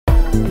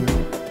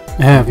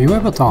Have you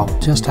ever thought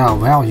just how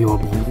valuable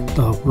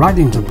the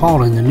writings of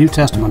Paul in the New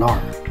Testament are?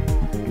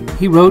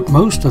 He wrote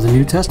most of the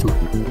New Testament.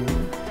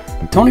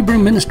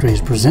 Broome Ministries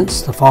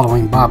presents the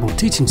following Bible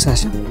teaching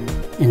session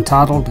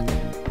entitled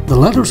The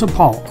Letters of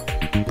Paul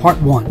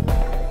Part 1.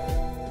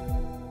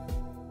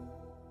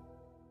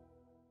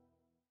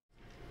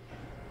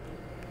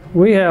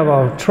 We have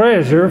a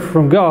treasure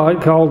from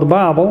God called the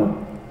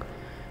Bible.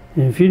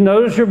 And if you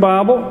notice your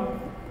Bible,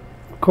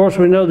 of course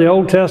we know the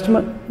Old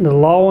Testament, the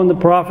Law and the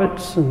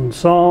Prophets and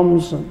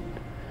Psalms, and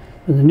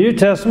in the New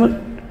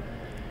Testament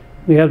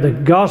we have the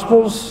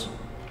Gospels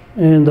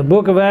and the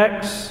book of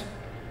Acts,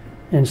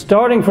 and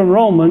starting from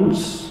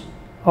Romans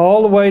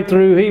all the way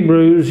through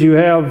Hebrews you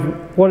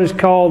have what is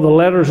called the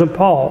Letters of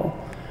Paul.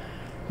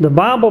 The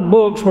Bible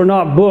books were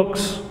not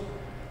books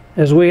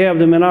as we have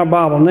them in our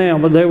Bible now,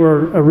 but they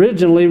were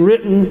originally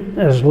written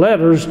as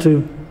letters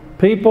to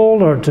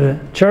people or to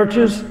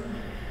churches.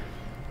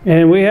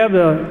 And we have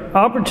the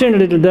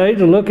opportunity today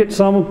to look at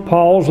some of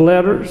Paul's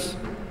letters.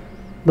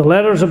 The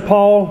Letters of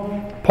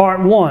Paul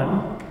Part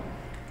 1.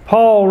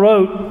 Paul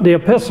wrote the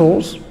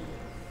epistles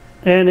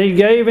and he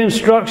gave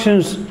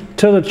instructions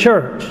to the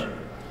church.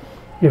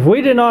 If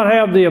we did not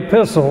have the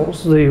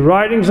epistles, the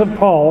writings of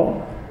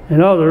Paul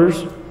and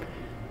others,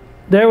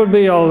 there would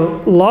be a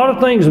lot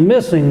of things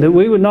missing that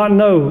we would not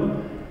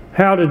know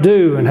how to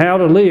do and how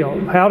to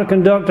live, how to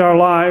conduct our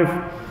life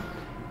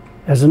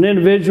as an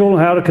individual,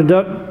 how to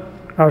conduct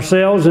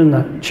ourselves in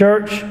the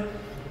church,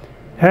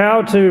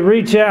 how to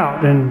reach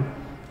out and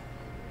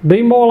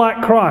be more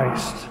like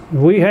Christ.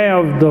 We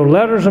have the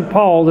letters of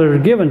Paul that are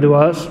given to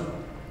us,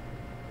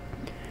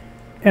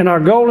 and our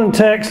golden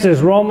text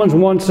is Romans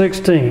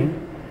 1:16.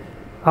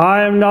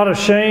 I am not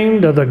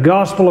ashamed of the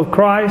gospel of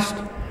Christ,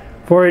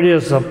 for it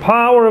is the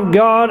power of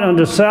God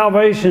unto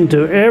salvation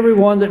to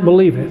everyone that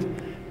believeth,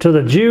 to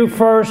the Jew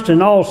first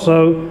and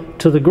also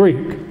to the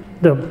Greek.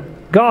 The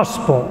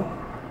gospel.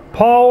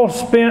 Paul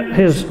spent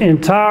his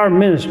entire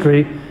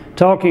ministry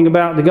talking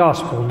about the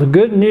gospel, the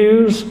good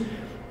news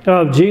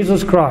of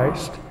Jesus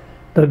Christ.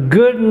 The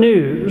good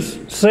news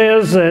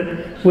says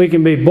that we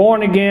can be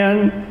born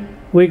again,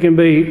 we can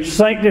be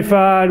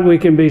sanctified, we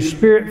can be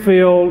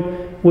spirit-filled,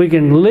 we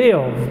can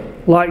live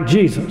like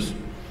Jesus.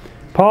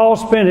 Paul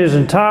spent his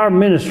entire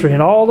ministry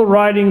and all the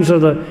writings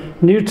of the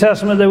New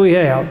Testament that we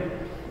have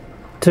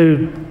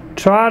to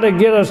try to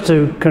get us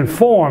to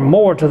conform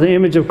more to the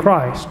image of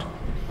Christ.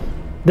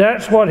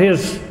 That's what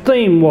his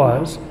theme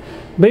was.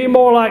 Be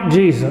more like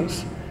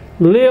Jesus.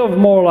 Live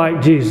more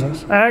like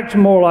Jesus. Act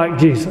more like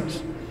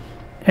Jesus.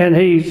 And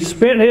he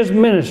spent his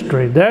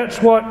ministry.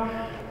 That's what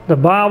the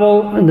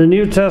Bible and the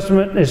New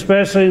Testament,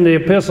 especially in the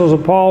epistles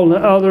of Paul and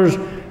the others,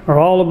 are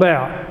all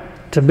about.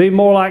 To be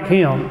more like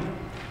him.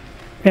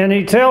 And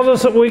he tells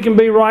us that we can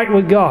be right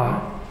with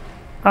God.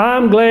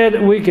 I'm glad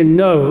that we can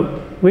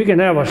know, we can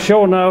have a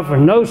sure enough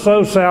and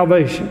know-so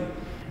salvation.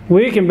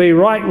 We can be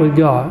right with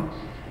God.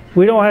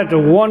 We don't have to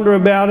wonder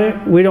about it.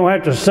 We don't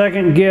have to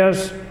second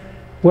guess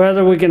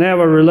whether we can have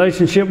a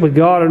relationship with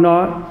God or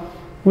not.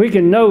 We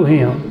can know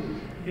him.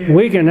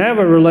 We can have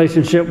a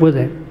relationship with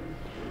him.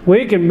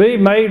 We can be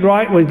made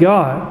right with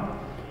God.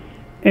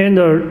 In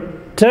the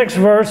text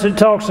verse, it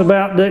talks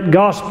about that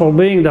gospel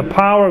being the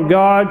power of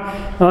God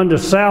unto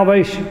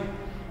salvation.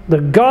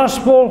 The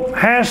gospel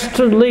has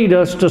to lead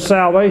us to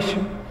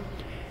salvation.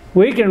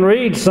 We can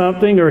read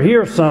something or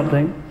hear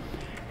something,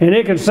 and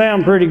it can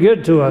sound pretty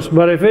good to us,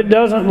 but if it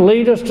doesn't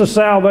lead us to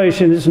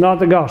salvation, it's not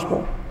the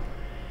gospel.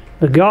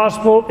 The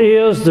gospel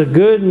is the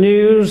good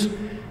news,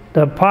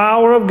 the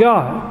power of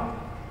God.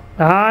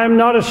 I'm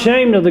not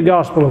ashamed of the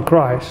gospel of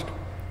Christ,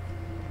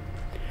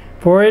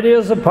 for it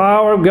is the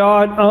power of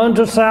God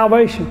unto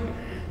salvation,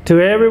 to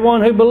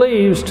everyone who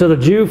believes, to the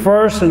Jew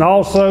first and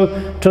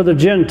also to the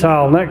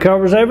Gentile, and that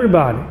covers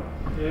everybody.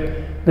 Yeah.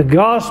 The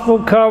gospel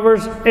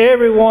covers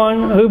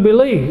everyone who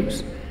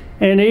believes,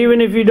 and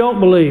even if you don't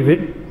believe,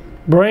 it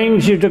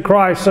brings you to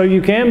Christ so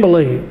you can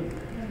believe.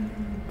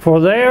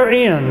 For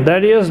therein,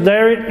 that is,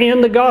 there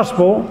in the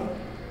gospel,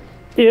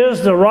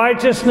 is the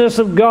righteousness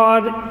of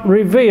God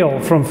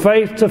revealed from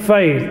faith to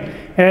faith,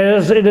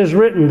 as it is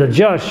written, the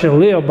just shall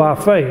live by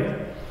faith.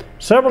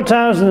 Several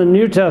times in the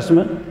New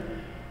Testament,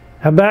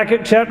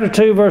 Habakkuk chapter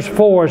 2 verse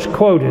 4 is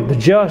quoted, the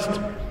just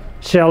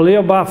shall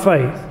live by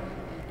faith.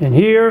 And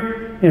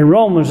here in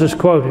Romans is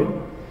quoted,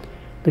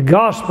 the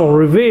gospel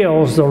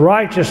reveals the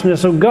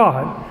righteousness of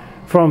God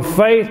from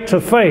faith to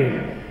faith.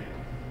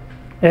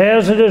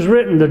 As it is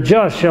written, the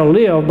just shall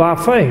live by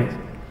faith.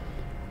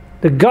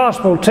 The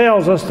gospel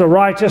tells us the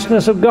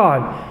righteousness of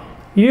God.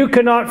 You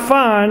cannot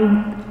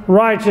find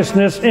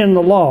righteousness in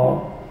the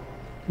law.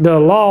 The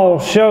law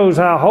shows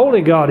how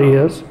holy God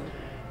is,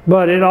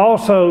 but it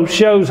also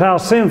shows how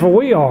sinful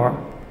we are.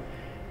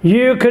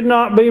 You could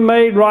not be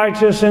made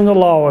righteous in the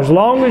law. As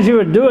long as you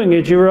were doing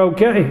it, you were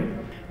okay.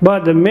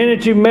 But the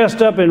minute you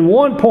messed up in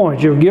one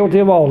point, you're guilty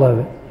of all of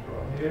it.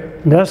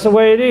 And that's the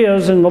way it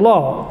is in the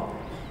law.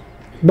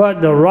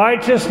 But the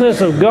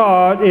righteousness of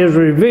God is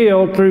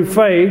revealed through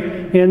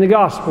faith in the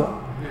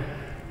gospel.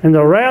 And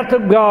the wrath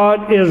of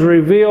God is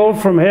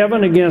revealed from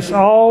heaven against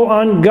all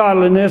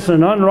ungodliness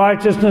and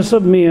unrighteousness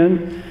of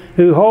men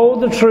who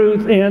hold the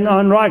truth in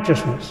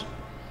unrighteousness.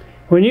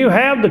 When you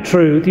have the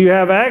truth, you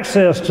have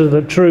access to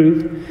the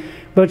truth,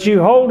 but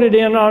you hold it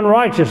in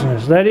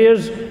unrighteousness. That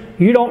is,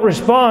 you don't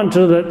respond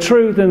to the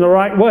truth in the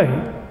right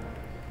way.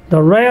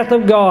 The wrath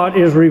of God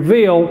is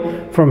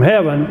revealed from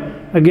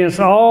heaven against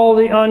all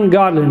the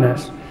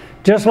ungodliness.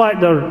 Just like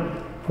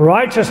the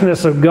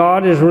righteousness of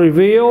God is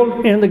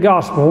revealed in the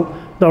gospel,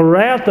 the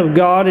wrath of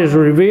God is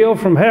revealed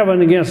from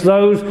heaven against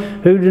those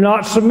who do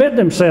not submit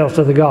themselves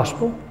to the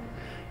gospel.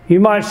 You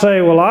might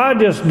say, well, I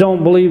just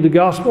don't believe the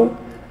gospel.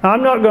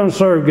 I'm not going to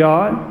serve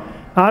God.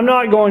 I'm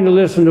not going to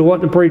listen to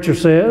what the preacher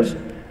says.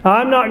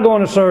 I'm not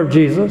going to serve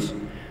Jesus.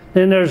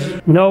 Then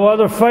there's no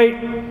other fate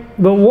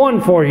but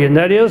one for you, and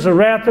that is the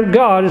wrath of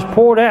God is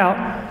poured out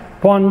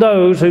upon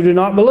those who do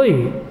not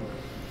believe.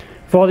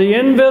 For the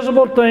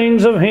invisible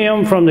things of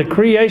Him from the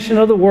creation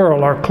of the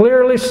world are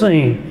clearly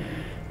seen,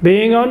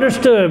 being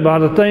understood by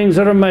the things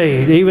that are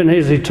made, even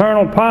His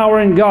eternal power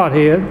in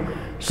Godhead,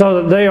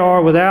 so that they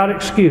are without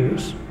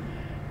excuse.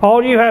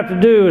 All you have to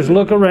do is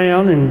look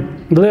around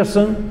and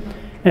listen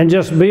and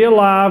just be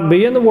alive,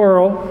 be in the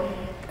world,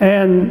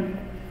 and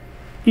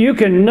you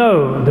can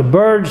know the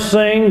birds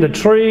sing, the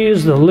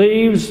trees, the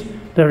leaves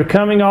that are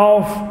coming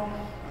off,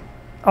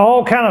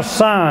 all kind of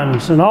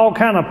signs and all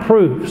kind of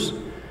proofs.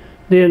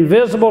 The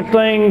invisible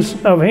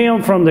things of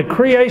Him from the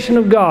creation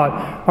of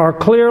God are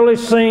clearly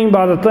seen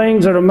by the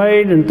things that are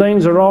made and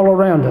things that are all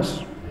around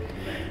us.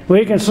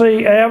 We can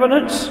see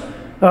evidence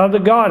of the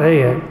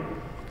Godhead.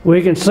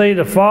 We can see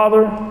the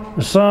Father,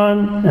 the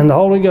Son, and the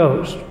Holy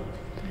Ghost.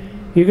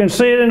 You can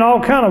see it in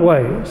all kind of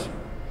ways.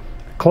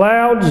 The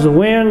clouds, the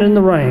wind, and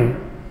the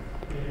rain.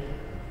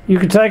 You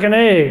can take an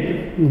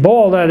egg and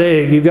boil that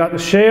egg. You've got the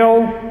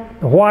shell,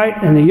 the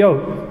white, and the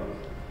yolk.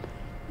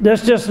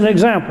 That's just an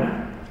example.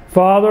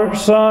 Father,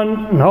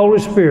 Son, and Holy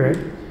Spirit.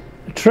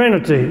 The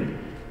Trinity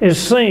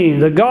is seen,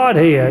 the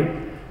Godhead.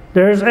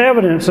 There's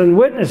evidence and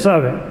witness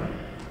of it.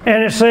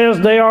 And it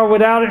says they are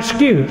without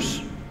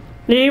excuse.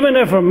 Even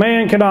if a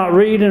man cannot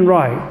read and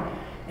write,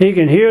 he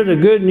can hear the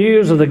good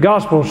news of the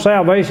gospel of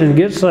salvation and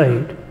get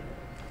saved.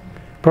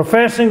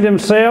 Professing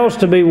themselves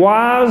to be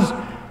wise,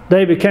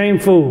 they became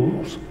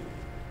fools.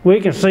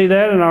 We can see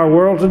that in our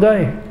world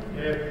today.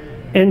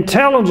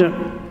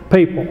 Intelligent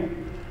people,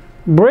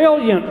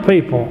 brilliant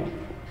people,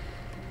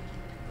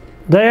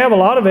 they have a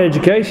lot of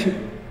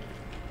education.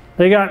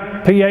 They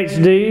got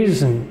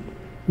PhDs and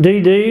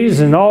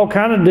DDs and all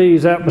kind of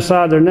Ds out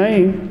beside their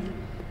name,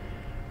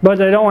 but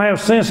they don't have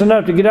sense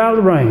enough to get out of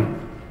the rain.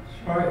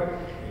 That's right.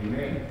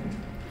 Amen.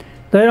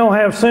 They don't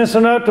have sense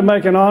enough to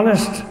make an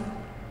honest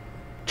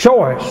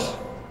choice.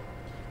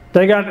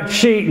 They got to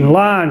cheat and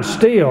lie and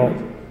steal.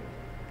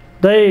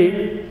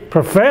 They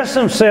profess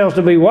themselves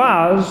to be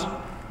wise,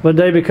 but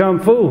they become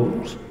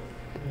fools.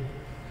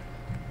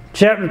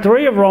 Chapter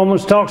 3 of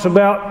Romans talks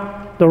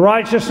about the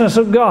righteousness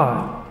of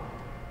God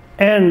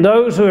and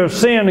those who have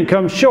sinned and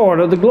come short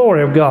of the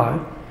glory of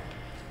God.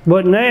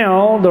 But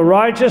now the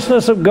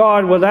righteousness of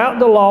God without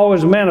the law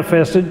is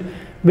manifested,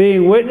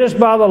 being witnessed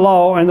by the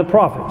law and the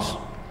prophets.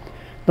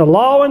 The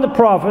law and the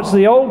prophets,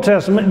 the Old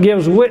Testament,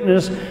 gives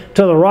witness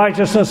to the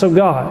righteousness of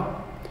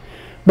God.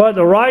 But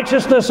the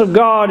righteousness of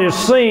God is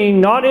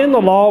seen not in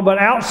the law, but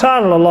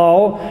outside of the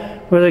law,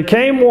 where there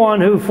came one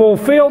who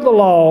fulfilled the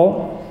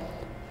law,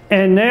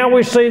 and now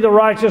we see the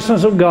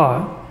righteousness of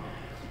God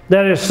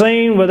that is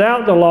seen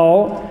without the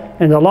law,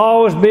 and the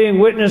law is being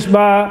witnessed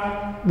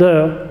by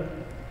the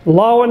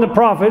law and the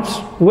prophets,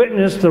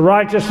 witness the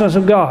righteousness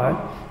of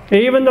God.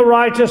 Even the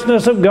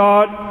righteousness of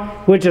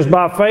God, which is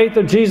by faith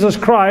of Jesus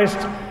Christ,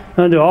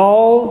 unto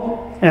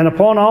all and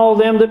upon all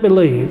them that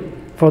believe.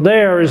 For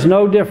there is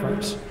no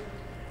difference.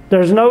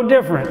 There's no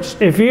difference.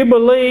 If you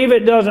believe,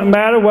 it doesn't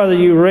matter whether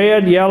you're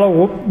red,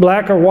 yellow,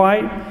 black, or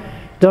white.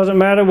 It doesn't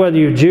matter whether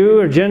you're Jew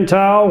or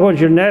Gentile, what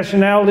your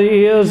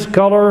nationality is,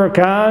 color or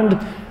kind.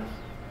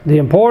 The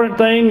important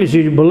thing is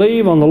you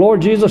believe on the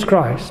Lord Jesus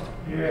Christ.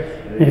 Yes.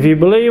 If you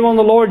believe on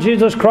the Lord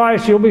Jesus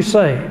Christ, you'll be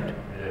saved.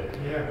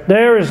 Yes.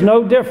 There is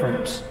no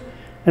difference.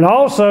 And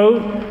also,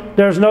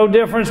 there's no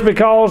difference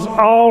because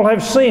all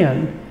have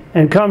sinned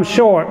and come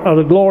short of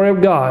the glory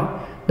of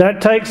God.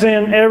 That takes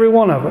in every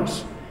one of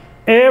us.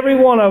 Every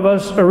one of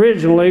us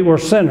originally were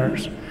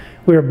sinners.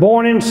 We were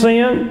born in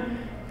sin,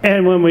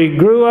 and when we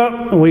grew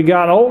up and we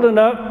got old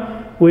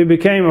enough, we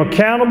became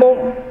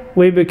accountable,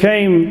 we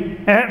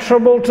became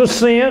answerable to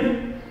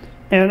sin,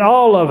 and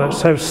all of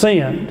us have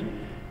sinned.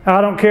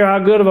 I don't care how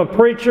good of a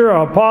preacher,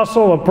 or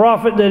apostle, or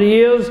prophet that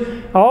he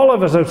is, all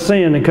of us have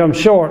sinned and come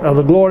short of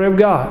the glory of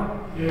God.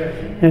 Yes.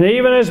 And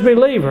even as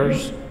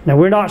believers, now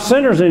we're not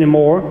sinners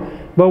anymore,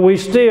 but we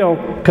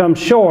still come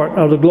short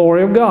of the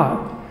glory of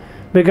God.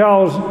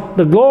 Because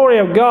the glory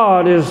of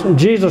God is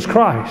Jesus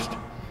Christ.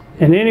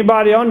 And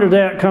anybody under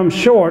that comes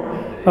short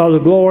of the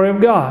glory of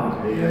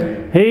God.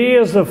 He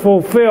is the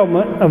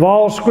fulfillment of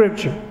all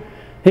Scripture.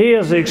 He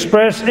is the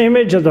express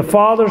image of the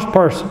Father's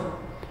person.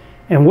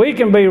 And we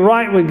can be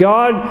right with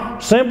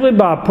God simply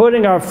by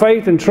putting our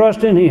faith and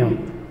trust in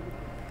Him.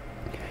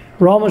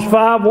 Romans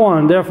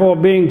 5:1, therefore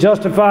being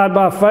justified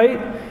by faith,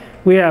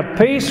 we have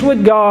peace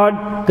with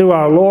God through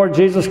our Lord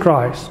Jesus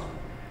Christ.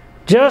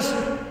 Just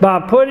by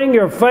putting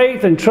your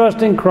faith and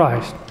trust in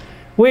Christ,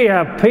 we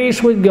have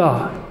peace with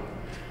God.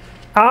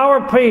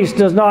 Our peace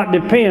does not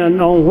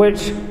depend on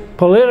which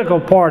political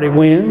party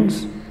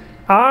wins.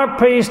 Our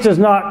peace does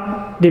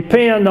not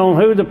depend on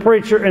who the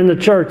preacher in the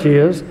church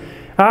is.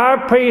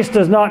 Our peace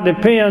does not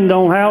depend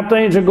on how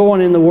things are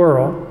going in the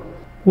world.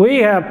 We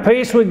have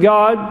peace with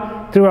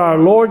God through our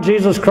Lord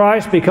Jesus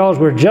Christ because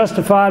we're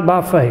justified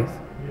by faith.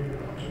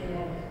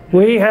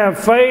 We have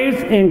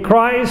faith in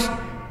Christ,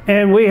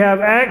 and we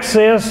have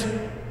access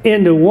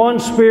into one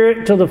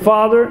Spirit to the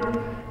Father,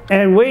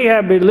 and we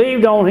have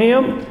believed on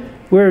Him.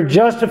 We're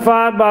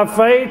justified by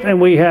faith,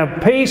 and we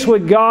have peace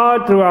with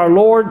God through our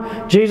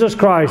Lord Jesus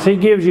Christ. He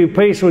gives you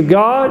peace with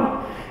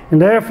God, and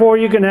therefore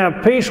you can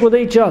have peace with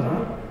each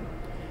other.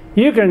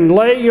 You can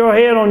lay your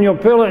head on your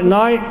pillow at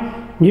night,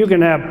 and you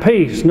can have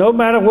peace, no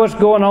matter what's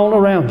going on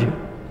around you.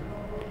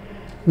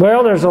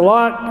 Well, there's a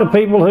lot of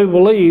people who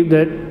believe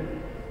that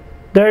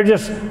they're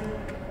just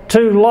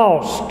too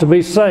lost to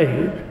be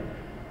saved.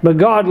 But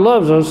God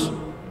loves us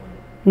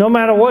no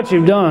matter what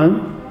you've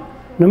done,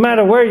 no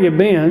matter where you've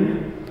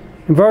been.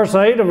 And verse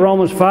 8 of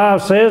Romans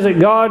 5 says that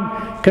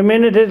God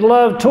commended His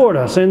love toward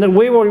us, and that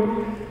we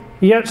were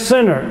yet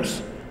sinners.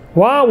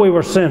 While we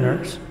were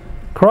sinners,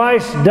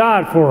 Christ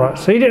died for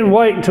us. He didn't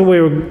wait until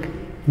we were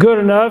good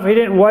enough. He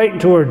didn't wait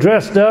until we were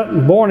dressed up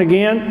and born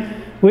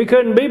again. We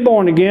couldn't be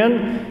born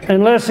again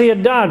unless He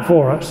had died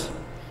for us.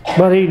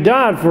 But He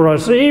died for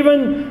us.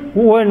 Even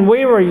when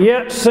we were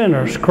yet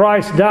sinners,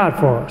 Christ died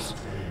for us.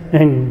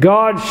 And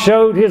God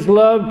showed His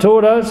love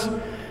toward us.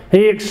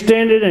 He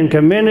extended and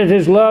commended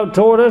His love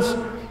toward us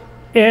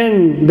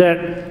in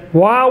that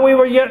while we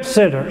were yet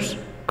sinners,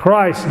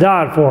 Christ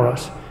died for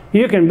us.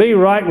 You can be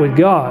right with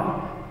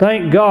God.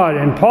 Thank God.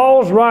 And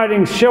Paul's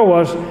writings show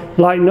us,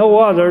 like no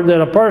other,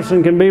 that a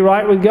person can be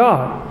right with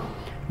God.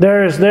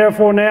 There is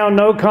therefore now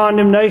no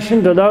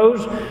condemnation to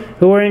those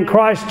who are in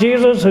Christ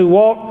Jesus, who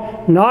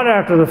walk not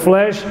after the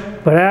flesh,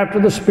 but after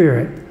the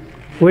Spirit.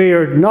 We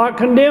are not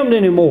condemned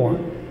anymore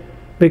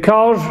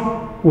because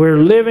we're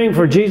living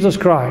for Jesus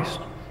Christ.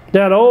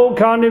 That old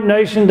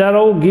condemnation, that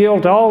old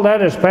guilt, all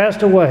that has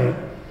passed away.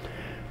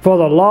 For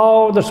the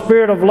law of the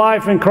Spirit of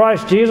life in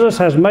Christ Jesus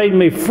has made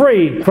me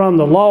free from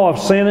the law of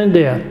sin and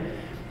death.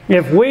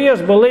 If we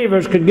as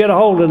believers could get a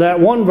hold of that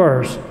one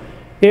verse,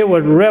 it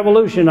would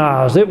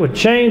revolutionize. It would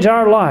change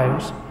our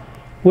lives.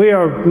 We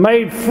are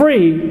made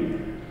free.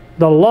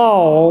 The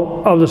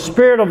law of the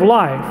Spirit of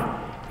life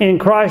in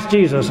Christ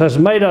Jesus has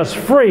made us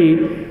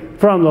free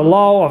from the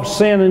law of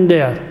sin and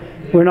death.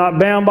 We're not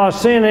bound by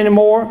sin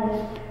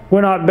anymore.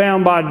 We're not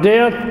bound by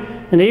death.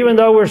 And even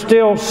though we're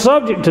still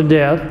subject to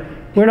death,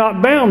 we're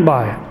not bound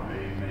by it.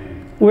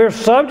 We're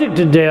subject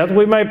to death.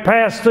 We may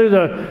pass through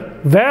the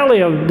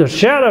valley of the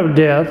shadow of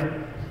death,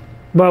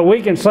 but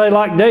we can say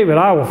like David,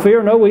 I will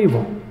fear no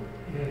evil.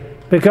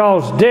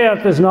 Because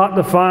death is not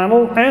the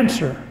final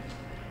answer.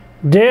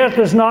 Death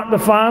is not the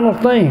final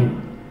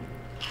thing.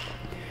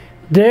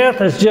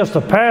 Death is just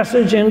a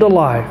passage into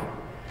life.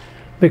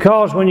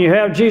 Because when you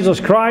have Jesus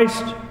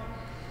Christ,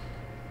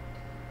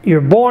 you're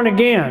born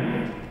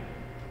again.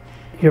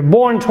 You're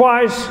born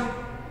twice,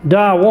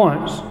 die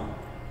once.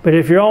 But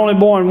if you're only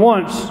born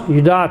once,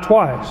 you die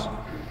twice.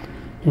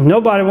 And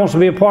nobody wants to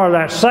be a part of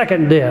that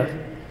second death.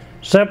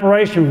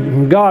 Separation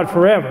from God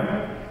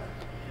forever.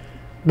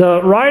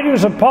 The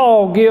writings of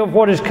Paul give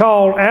what is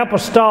called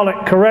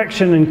apostolic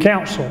correction and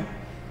counsel.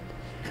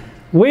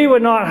 We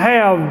would not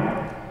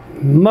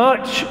have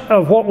much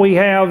of what we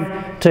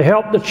have to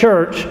help the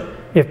church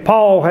if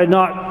Paul had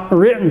not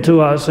written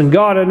to us and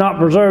God had not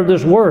preserved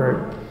this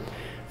word.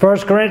 1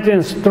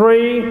 Corinthians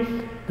 3,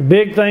 the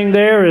big thing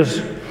there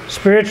is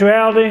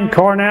spirituality and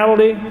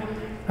carnality.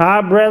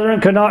 I,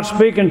 brethren, could not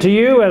speak unto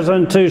you as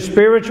unto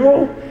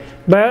spiritual,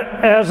 but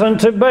as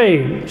unto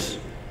babes,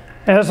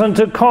 as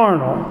unto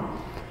carnal.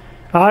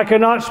 I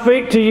cannot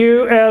speak to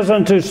you as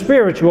unto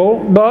spiritual,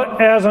 but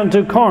as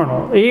unto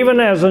carnal, even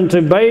as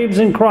unto babes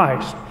in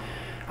Christ.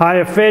 I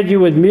have fed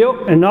you with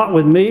milk and not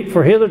with meat,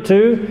 for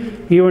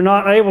hitherto you were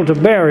not able to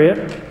bear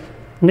it,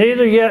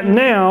 neither yet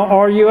now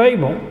are you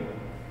able.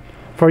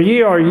 For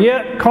ye are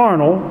yet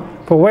carnal,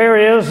 for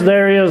whereas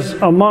there is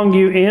among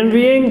you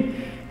envying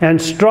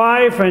and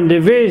strife and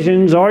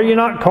divisions, are you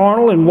not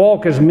carnal and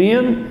walk as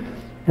men?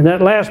 And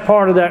that last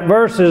part of that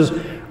verse is,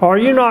 are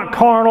you not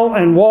carnal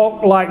and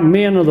walk like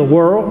men of the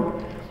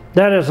world?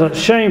 That is a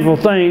shameful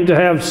thing to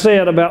have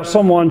said about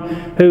someone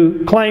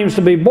who claims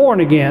to be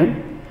born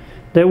again,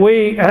 that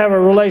we have a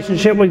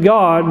relationship with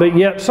God, but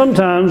yet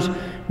sometimes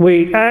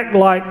we act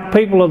like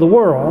people of the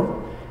world.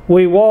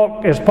 We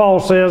walk, as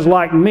Paul says,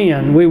 like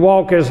men. We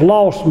walk as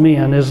lost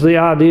men is the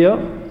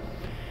idea.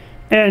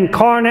 And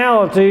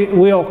carnality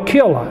will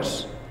kill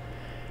us.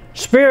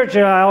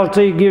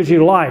 Spirituality gives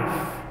you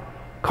life.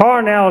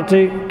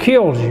 Carnality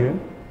kills you.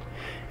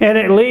 And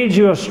it leads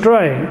you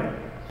astray.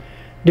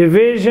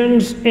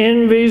 divisions,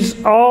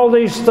 envies, all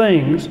these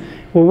things.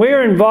 When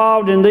we're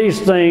involved in these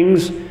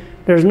things,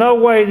 there's no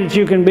way that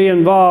you can be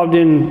involved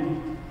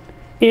in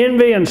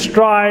envy and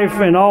strife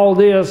and all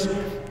this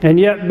and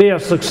yet be a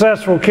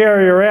successful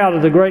carrier out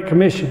of the Great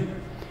Commission.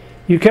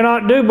 You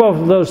cannot do both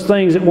of those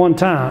things at one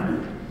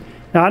time.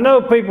 Now, I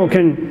know people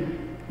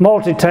can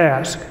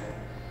multitask.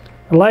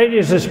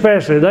 Ladies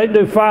especially, they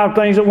do 5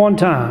 things at one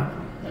time.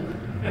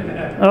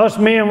 Us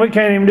men, we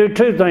can't even do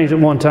 2 things at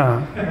one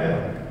time.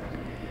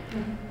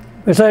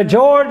 They say,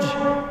 George,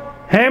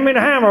 hand me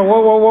the hammer.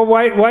 Whoa,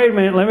 wait a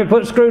minute. Let me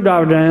put the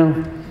screwdriver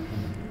down.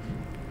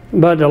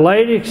 But the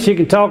lady, she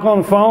can talk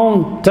on the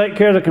phone, take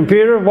care of the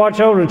computer, watch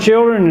over the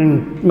children,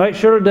 and make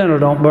sure the dinner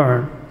don't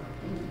burn.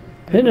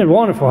 Isn't it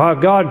wonderful how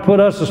God put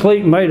us to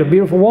sleep and made a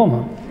beautiful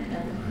woman?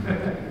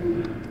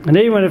 And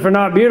even if they're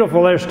not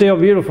beautiful, they're still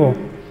beautiful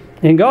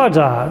in God's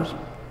eyes.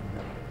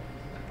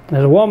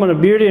 There's a woman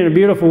of beauty and a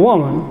beautiful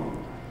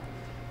woman.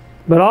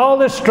 But all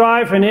this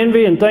strife and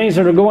envy and things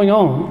that are going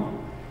on,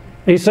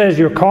 he says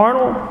you're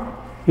carnal,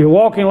 you're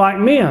walking like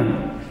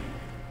men.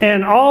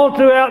 And all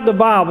throughout the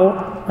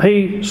Bible,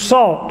 he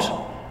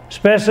sought,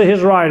 especially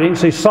his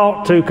writings, he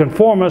sought to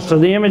conform us to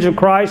the image of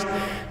Christ,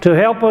 to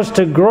help us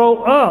to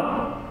grow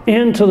up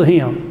into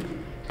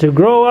him, to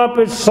grow up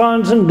as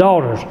sons and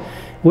daughters.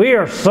 We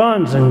are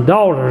sons and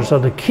daughters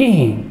of the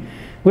King.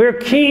 We're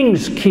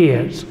King's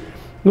kids.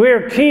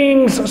 We're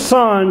King's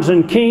sons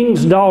and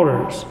King's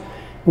daughters.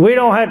 We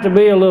don't have to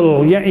be a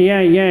little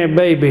yeah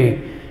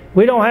baby.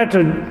 We don't have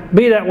to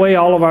be that way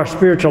all of our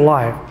spiritual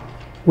life.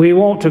 We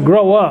want to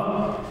grow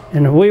up,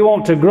 and we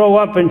want to grow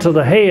up into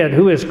the head,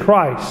 who is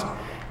Christ.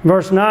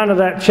 Verse 9 of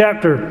that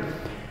chapter,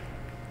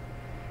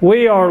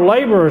 we are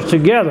laborers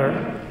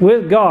together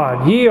with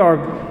God. Ye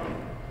are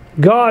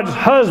God's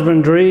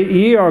husbandry,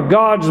 ye are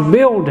God's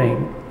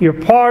building. You're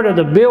part of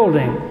the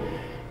building.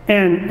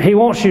 And he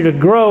wants you to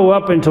grow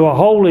up into a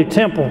holy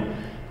temple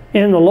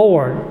in the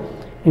Lord.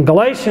 And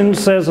Galatians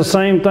says the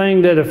same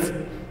thing that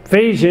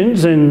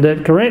Ephesians and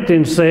that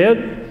Corinthians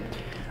said.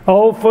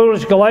 O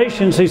foolish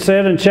Galatians, he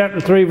said in chapter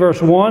 3,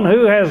 verse 1,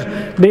 who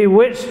has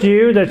bewitched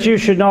you that you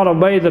should not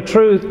obey the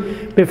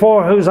truth,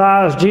 before whose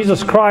eyes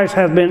Jesus Christ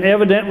hath been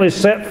evidently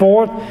set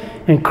forth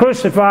and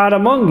crucified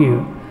among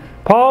you?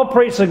 Paul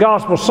preached the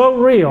gospel so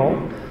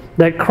real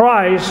that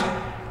Christ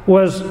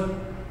was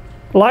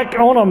like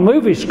on a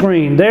movie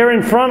screen there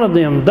in front of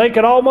them. They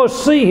could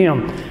almost see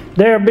him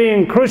there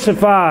being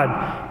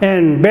crucified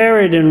and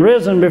buried and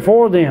risen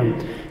before them.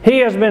 He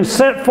has been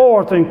set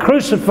forth and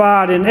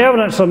crucified in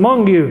evidence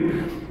among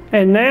you.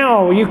 And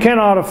now you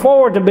cannot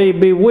afford to be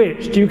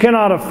bewitched. You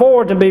cannot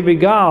afford to be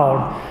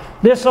beguiled.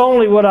 This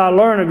only would I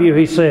learn of you,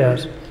 he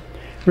says.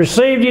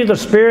 Received you the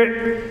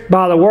Spirit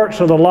by the works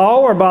of the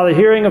law or by the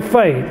hearing of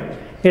faith?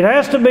 It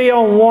has to be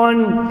on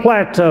one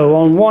plateau,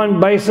 on one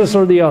basis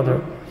or the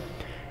other.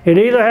 It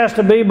either has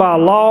to be by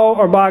law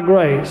or by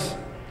grace.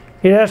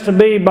 It has to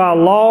be by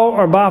law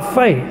or by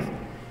faith.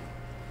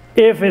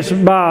 If it's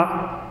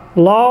by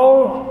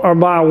law or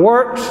by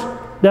works,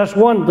 that's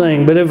one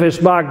thing. But if it's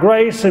by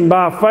grace and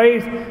by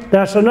faith,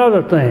 that's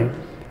another thing.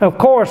 Of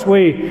course,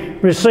 we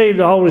receive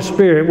the Holy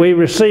Spirit. We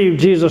receive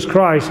Jesus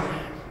Christ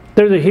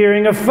through the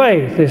hearing of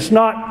faith. It's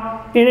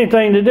not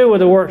anything to do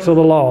with the works of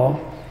the law.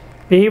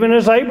 Even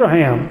as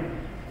Abraham,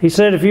 he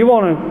said, if you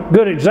want a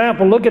good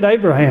example, look at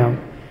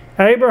Abraham.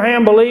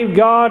 Abraham believed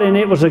God, and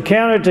it was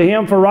accounted to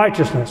him for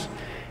righteousness.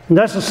 And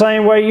that's the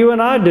same way you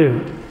and I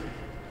do.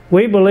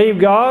 We believe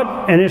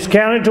God, and it's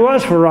counted to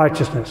us for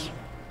righteousness.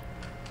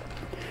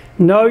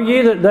 Know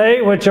ye that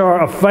they which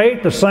are of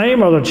faith, the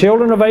same are the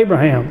children of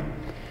Abraham.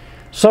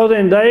 So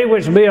then they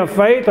which be of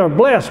faith are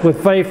blessed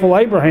with faithful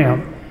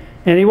Abraham.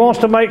 And he wants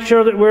to make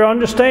sure that we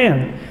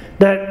understand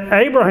that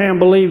Abraham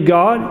believed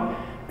God,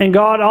 and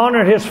God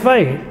honored his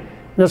faith.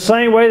 The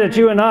same way that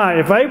you and I,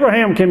 if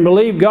Abraham can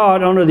believe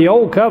God under the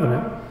old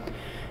covenant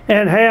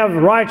and have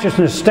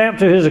righteousness stamped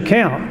to his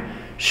account,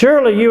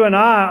 surely you and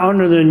I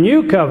under the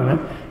new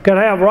covenant could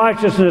have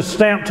righteousness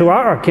stamped to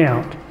our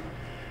account.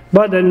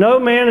 But that no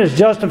man is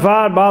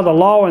justified by the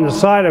law in the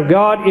sight of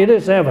God, it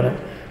is evident.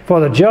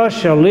 For the just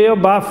shall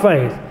live by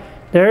faith.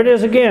 There it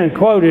is again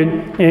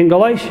quoted in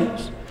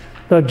Galatians.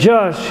 The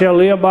just shall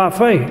live by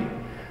faith.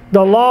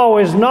 The law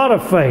is not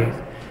of faith.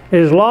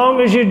 As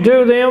long as you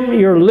do them,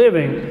 you're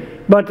living.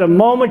 But the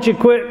moment you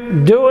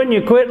quit doing,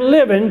 you quit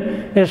living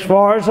as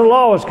far as the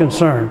law is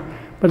concerned.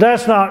 But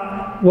that's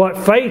not what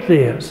faith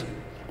is.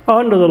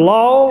 Under the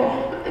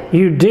law,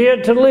 you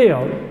did to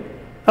live.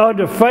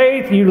 Under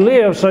faith, you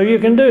live so you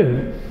can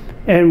do.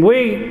 And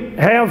we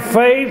have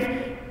faith,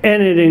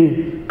 and it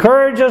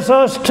encourages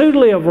us to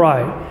live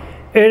right.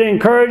 It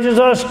encourages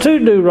us to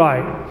do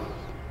right.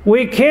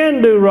 We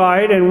can do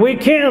right, and we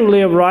can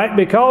live right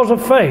because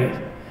of faith.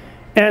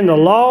 And the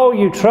law,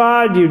 you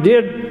tried, you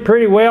did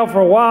pretty well for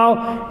a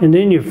while, and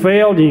then you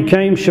failed and you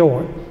came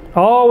short.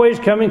 Always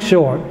coming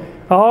short.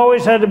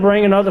 Always had to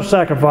bring another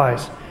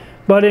sacrifice.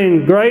 But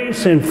in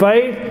grace and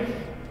faith,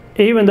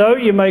 even though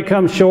you may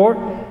come short,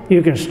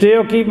 you can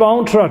still keep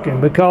on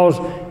trucking, because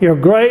your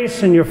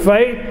grace and your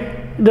faith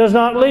does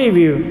not leave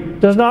you,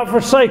 does not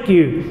forsake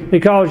you,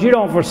 because you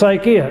don't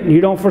forsake it.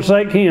 You don't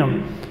forsake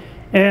Him.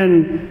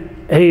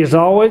 And He is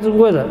always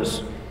with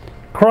us.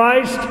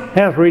 Christ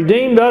hath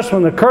redeemed us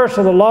from the curse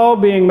of the law,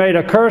 being made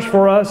a curse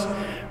for us.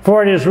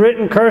 For it is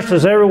written, cursed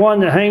is everyone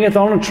that hangeth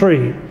on a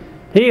tree.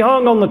 He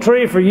hung on the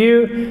tree for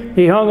you.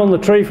 He hung on the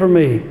tree for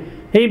me.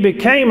 He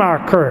became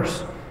our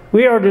curse.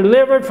 We are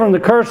delivered from the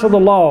curse of the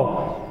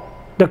law.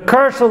 The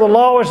curse of the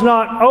law is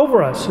not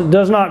over us. It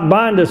does not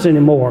bind us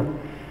anymore,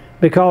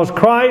 because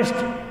Christ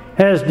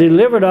has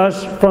delivered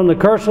us from the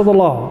curse of the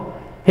law.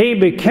 He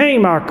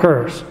became our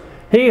curse.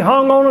 He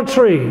hung on a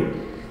tree.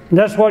 And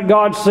that's what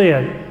God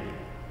said.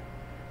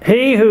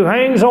 He who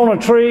hangs on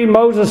a tree,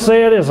 Moses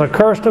said, is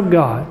accursed of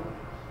God.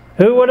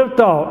 Who would have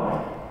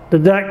thought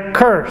that that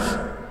curse,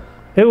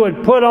 who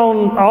would put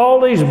on all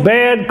these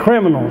bad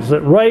criminals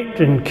that raped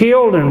and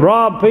killed and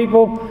robbed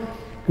people,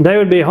 they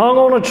would be hung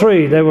on a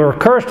tree. They were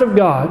accursed of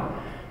God.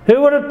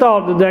 Who would have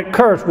thought that that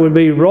curse would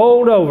be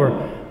rolled over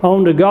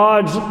onto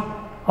God's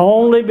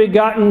only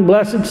begotten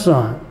blessed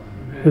Son,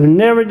 who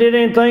never did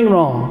anything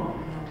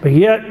wrong, but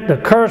yet the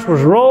curse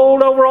was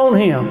rolled over on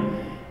Him,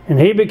 and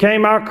He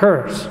became our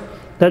curse,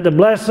 that the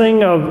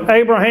blessing of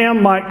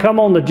Abraham might come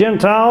on the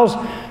Gentiles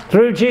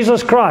through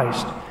Jesus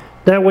Christ,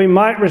 that we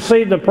might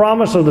receive the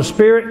promise of the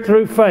Spirit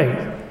through faith.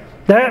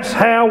 That's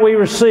how we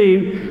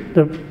receive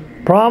the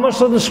promise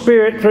of the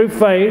Spirit, through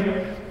faith.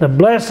 The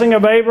blessing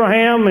of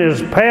Abraham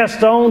is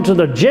passed on to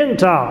the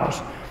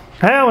Gentiles.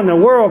 How in the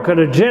world could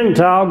a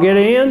Gentile get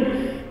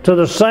in to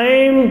the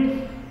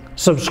same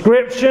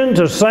subscription,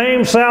 to the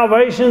same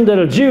salvation that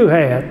a Jew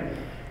had?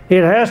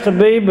 It has to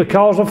be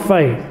because of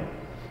faith.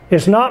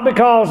 It's not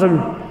because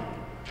of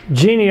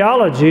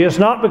genealogy. It's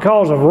not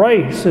because of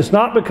race. It's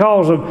not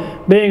because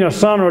of being a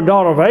son or a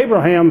daughter of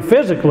Abraham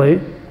physically.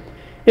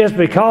 It's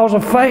because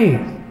of faith.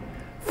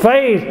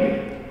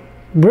 Faith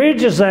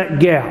bridges that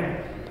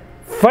gap.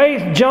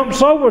 Faith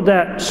jumps over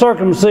that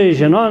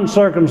circumcision,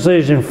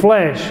 uncircumcision,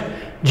 flesh,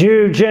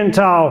 Jew,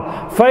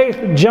 Gentile.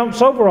 Faith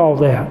jumps over all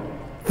that.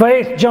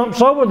 Faith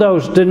jumps over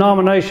those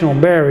denominational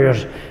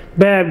barriers.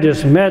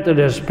 Baptist,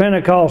 Methodist,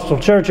 Pentecostal,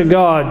 Church of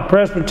God,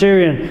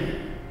 Presbyterian.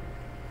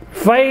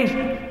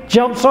 Faith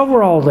jumps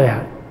over all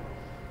that.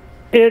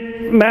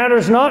 It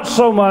matters not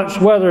so much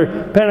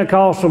whether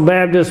Pentecostal,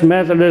 Baptist,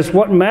 Methodist.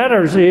 What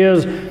matters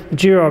is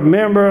that you're a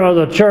member of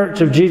the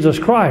Church of Jesus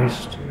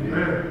Christ.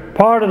 Amen.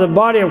 Part of the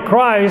body of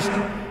Christ,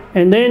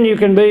 and then you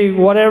can be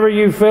whatever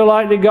you feel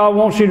like that God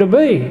wants you to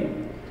be.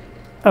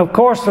 Of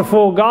course, the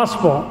full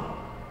gospel.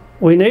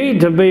 We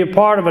need to be a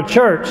part of a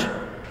church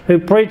who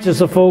preaches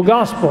the full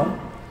gospel.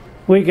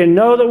 We can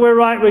know that we're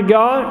right with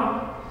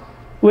God.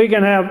 We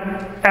can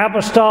have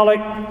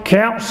apostolic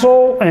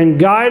counsel and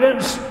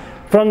guidance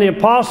from the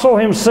apostle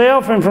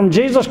himself and from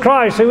Jesus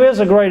Christ, who is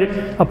a great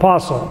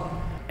apostle.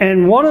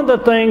 And one of the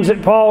things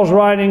that Paul's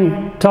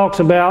writing talks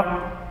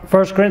about,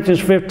 1 Corinthians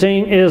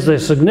 15, is the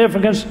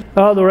significance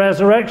of the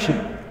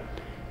resurrection.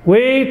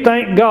 We,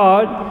 thank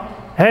God,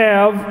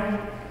 have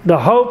the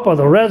hope of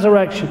the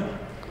resurrection.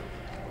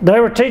 They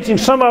were teaching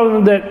some of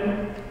them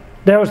that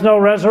there was no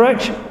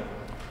resurrection.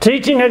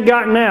 Teaching had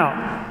gotten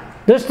out.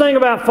 This thing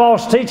about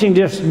false teaching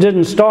just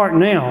didn't start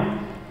now.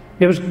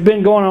 It's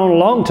been going on a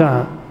long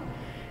time.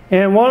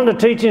 And one of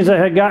the teachings that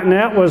had gotten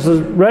out was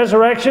the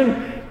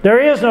resurrection. There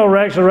is no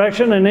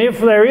resurrection, and if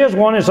there is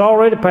one, it's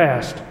already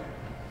past.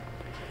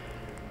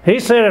 He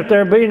said if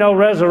there be no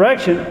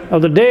resurrection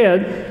of the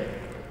dead,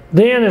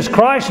 then is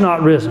Christ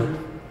not risen?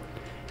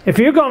 If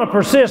you're going to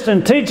persist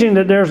in teaching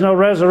that there's no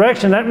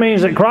resurrection, that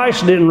means that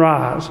Christ didn't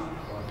rise.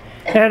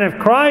 And if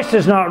Christ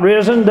is not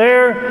risen,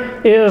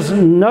 there is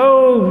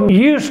no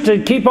use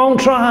to keep on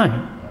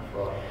trying.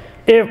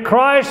 If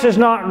Christ is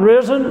not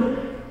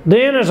risen,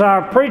 then is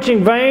our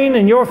preaching vain,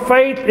 and your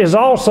faith is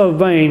also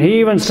vain. He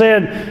even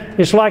said,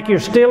 it's like you're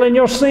still in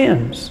your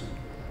sins.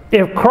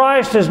 If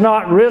Christ is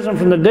not risen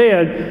from the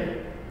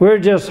dead, we're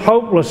just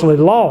hopelessly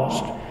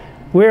lost.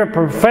 We're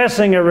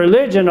professing a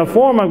religion, a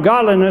form of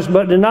godliness,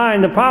 but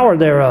denying the power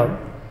thereof.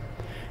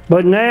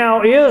 But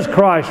now is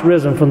Christ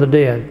risen from the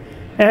dead,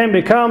 and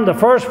become the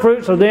first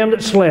fruits of them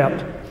that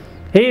slept.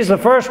 He's the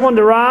first one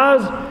to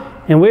rise,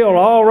 and we will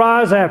all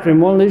rise after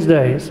Him one of these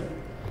days.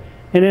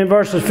 And in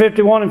verses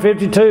 51 and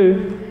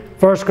 52,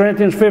 1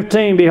 Corinthians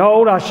 15,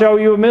 behold, I show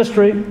you a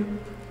mystery.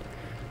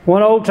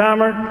 One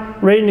old-timer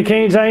reading the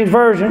King James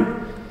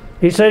Version,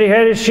 he said he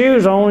had his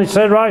shoes on. He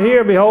said right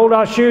here, behold,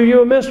 I show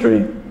you a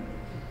mystery.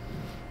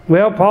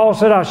 Well, Paul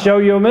said, I show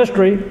you a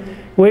mystery.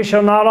 We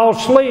shall not all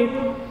sleep,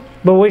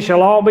 but we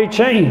shall all be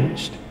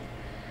changed.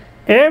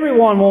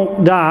 Everyone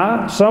won't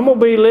die. Some will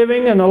be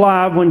living and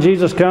alive when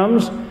Jesus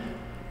comes.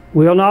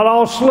 We'll not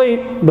all sleep,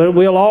 but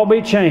we'll all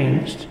be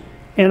changed.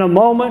 In a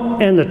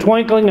moment, in the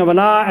twinkling of an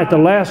eye, at the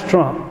last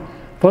trump.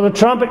 For the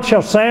trumpet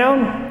shall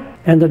sound,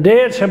 and the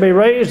dead shall be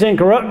raised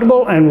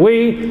incorruptible, and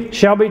we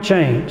shall be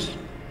changed.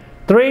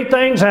 Three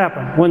things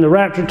happen when the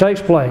rapture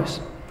takes place.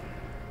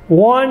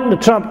 One, the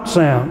trumpet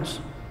sounds.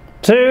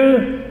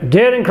 Two, the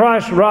dead in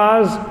Christ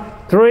rise.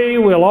 Three,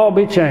 we'll all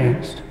be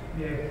changed.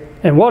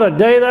 And what a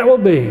day that will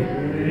be.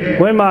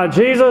 When my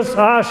Jesus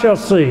I shall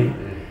see,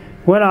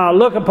 when I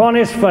look upon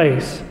his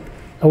face,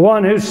 the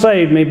one who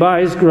saved me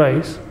by his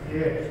grace.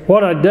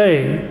 What a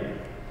day,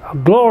 a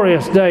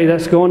glorious day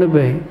that's going to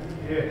be.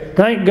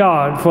 Thank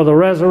God for the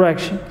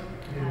resurrection.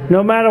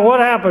 No matter what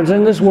happens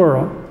in this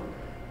world,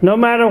 no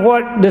matter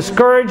what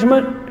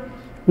discouragement,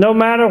 no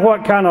matter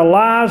what kind of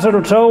lies that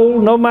are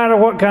told, no matter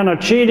what kind of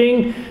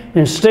cheating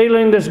and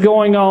stealing that's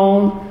going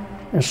on,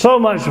 and so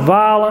much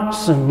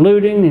violence and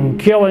looting and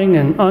killing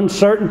and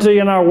uncertainty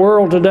in our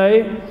world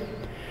today,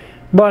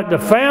 but the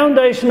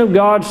foundation of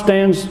God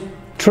stands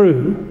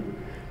true.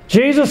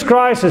 Jesus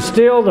Christ is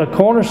still the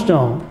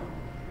cornerstone,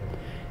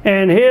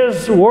 and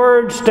his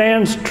word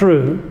stands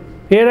true.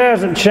 It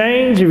hasn't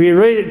changed. If you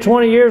read it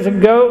 20 years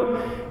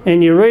ago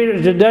and you read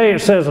it today,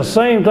 it says the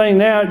same thing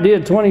now it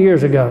did 20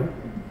 years ago.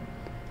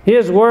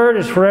 His word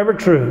is forever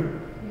true.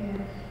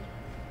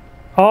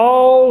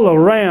 All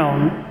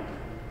around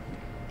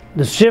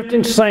the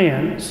shifting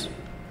sands,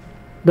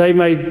 they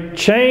may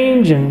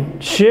change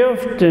and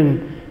shift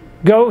and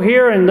go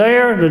here and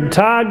there. The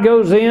tide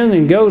goes in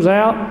and goes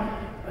out.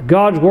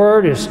 God's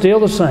word is still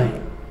the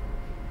same.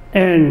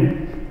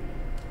 And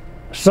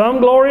some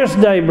glorious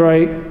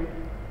daybreak,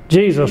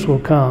 Jesus will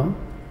come.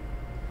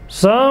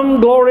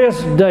 Some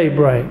glorious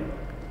daybreak,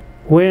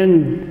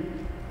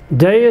 when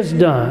day is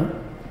done,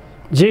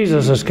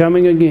 Jesus is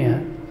coming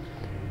again.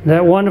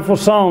 That wonderful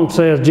song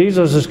says,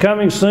 Jesus is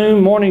coming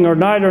soon, morning or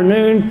night or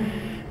noon.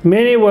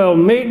 Many will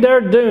meet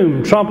their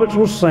doom, trumpets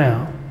will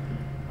sound.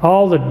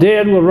 All the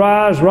dead will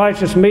rise,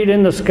 righteous meet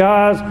in the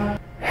skies,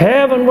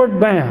 heavenward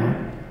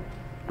bound,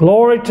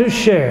 glory to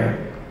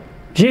share.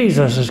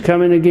 Jesus is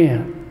coming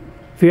again.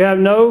 If you have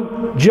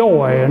no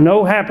joy and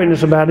no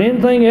happiness about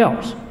anything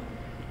else,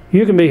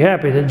 you can be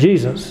happy that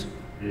Jesus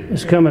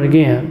is coming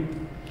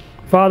again.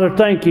 Father,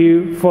 thank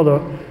you for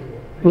the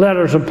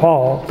letters of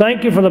Paul.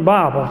 Thank you for the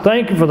Bible.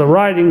 Thank you for the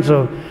writings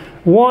of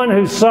one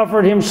who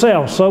suffered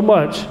himself so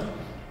much.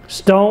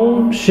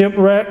 Stoned,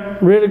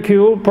 shipwrecked,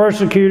 ridiculed,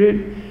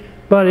 persecuted.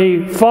 But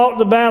he fought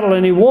the battle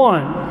and he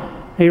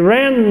won. He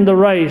ran the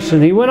race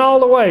and he went all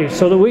the way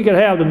so that we could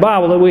have the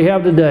Bible that we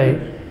have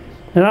today.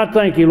 And I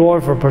thank you,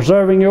 Lord, for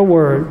preserving your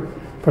word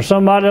for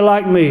somebody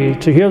like me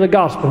to hear the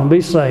gospel and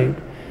be saved.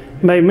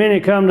 May many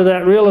come to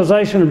that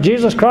realization of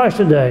Jesus Christ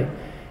today.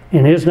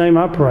 In his name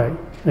I pray.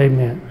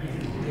 Amen.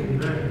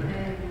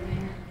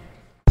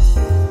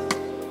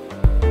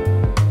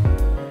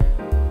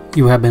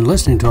 You have been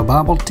listening to a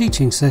Bible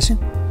teaching session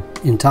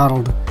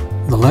entitled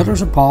The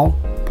Letters of Paul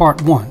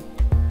Part 1.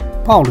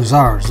 Paul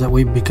desires that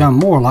we become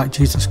more like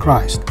Jesus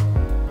Christ.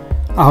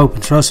 I hope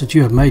and trust that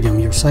you have made him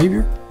your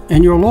Savior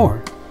and your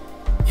Lord.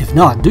 If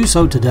not, do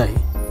so today.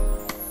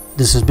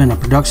 This has been a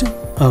production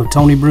of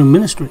Tony Broome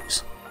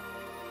Ministries.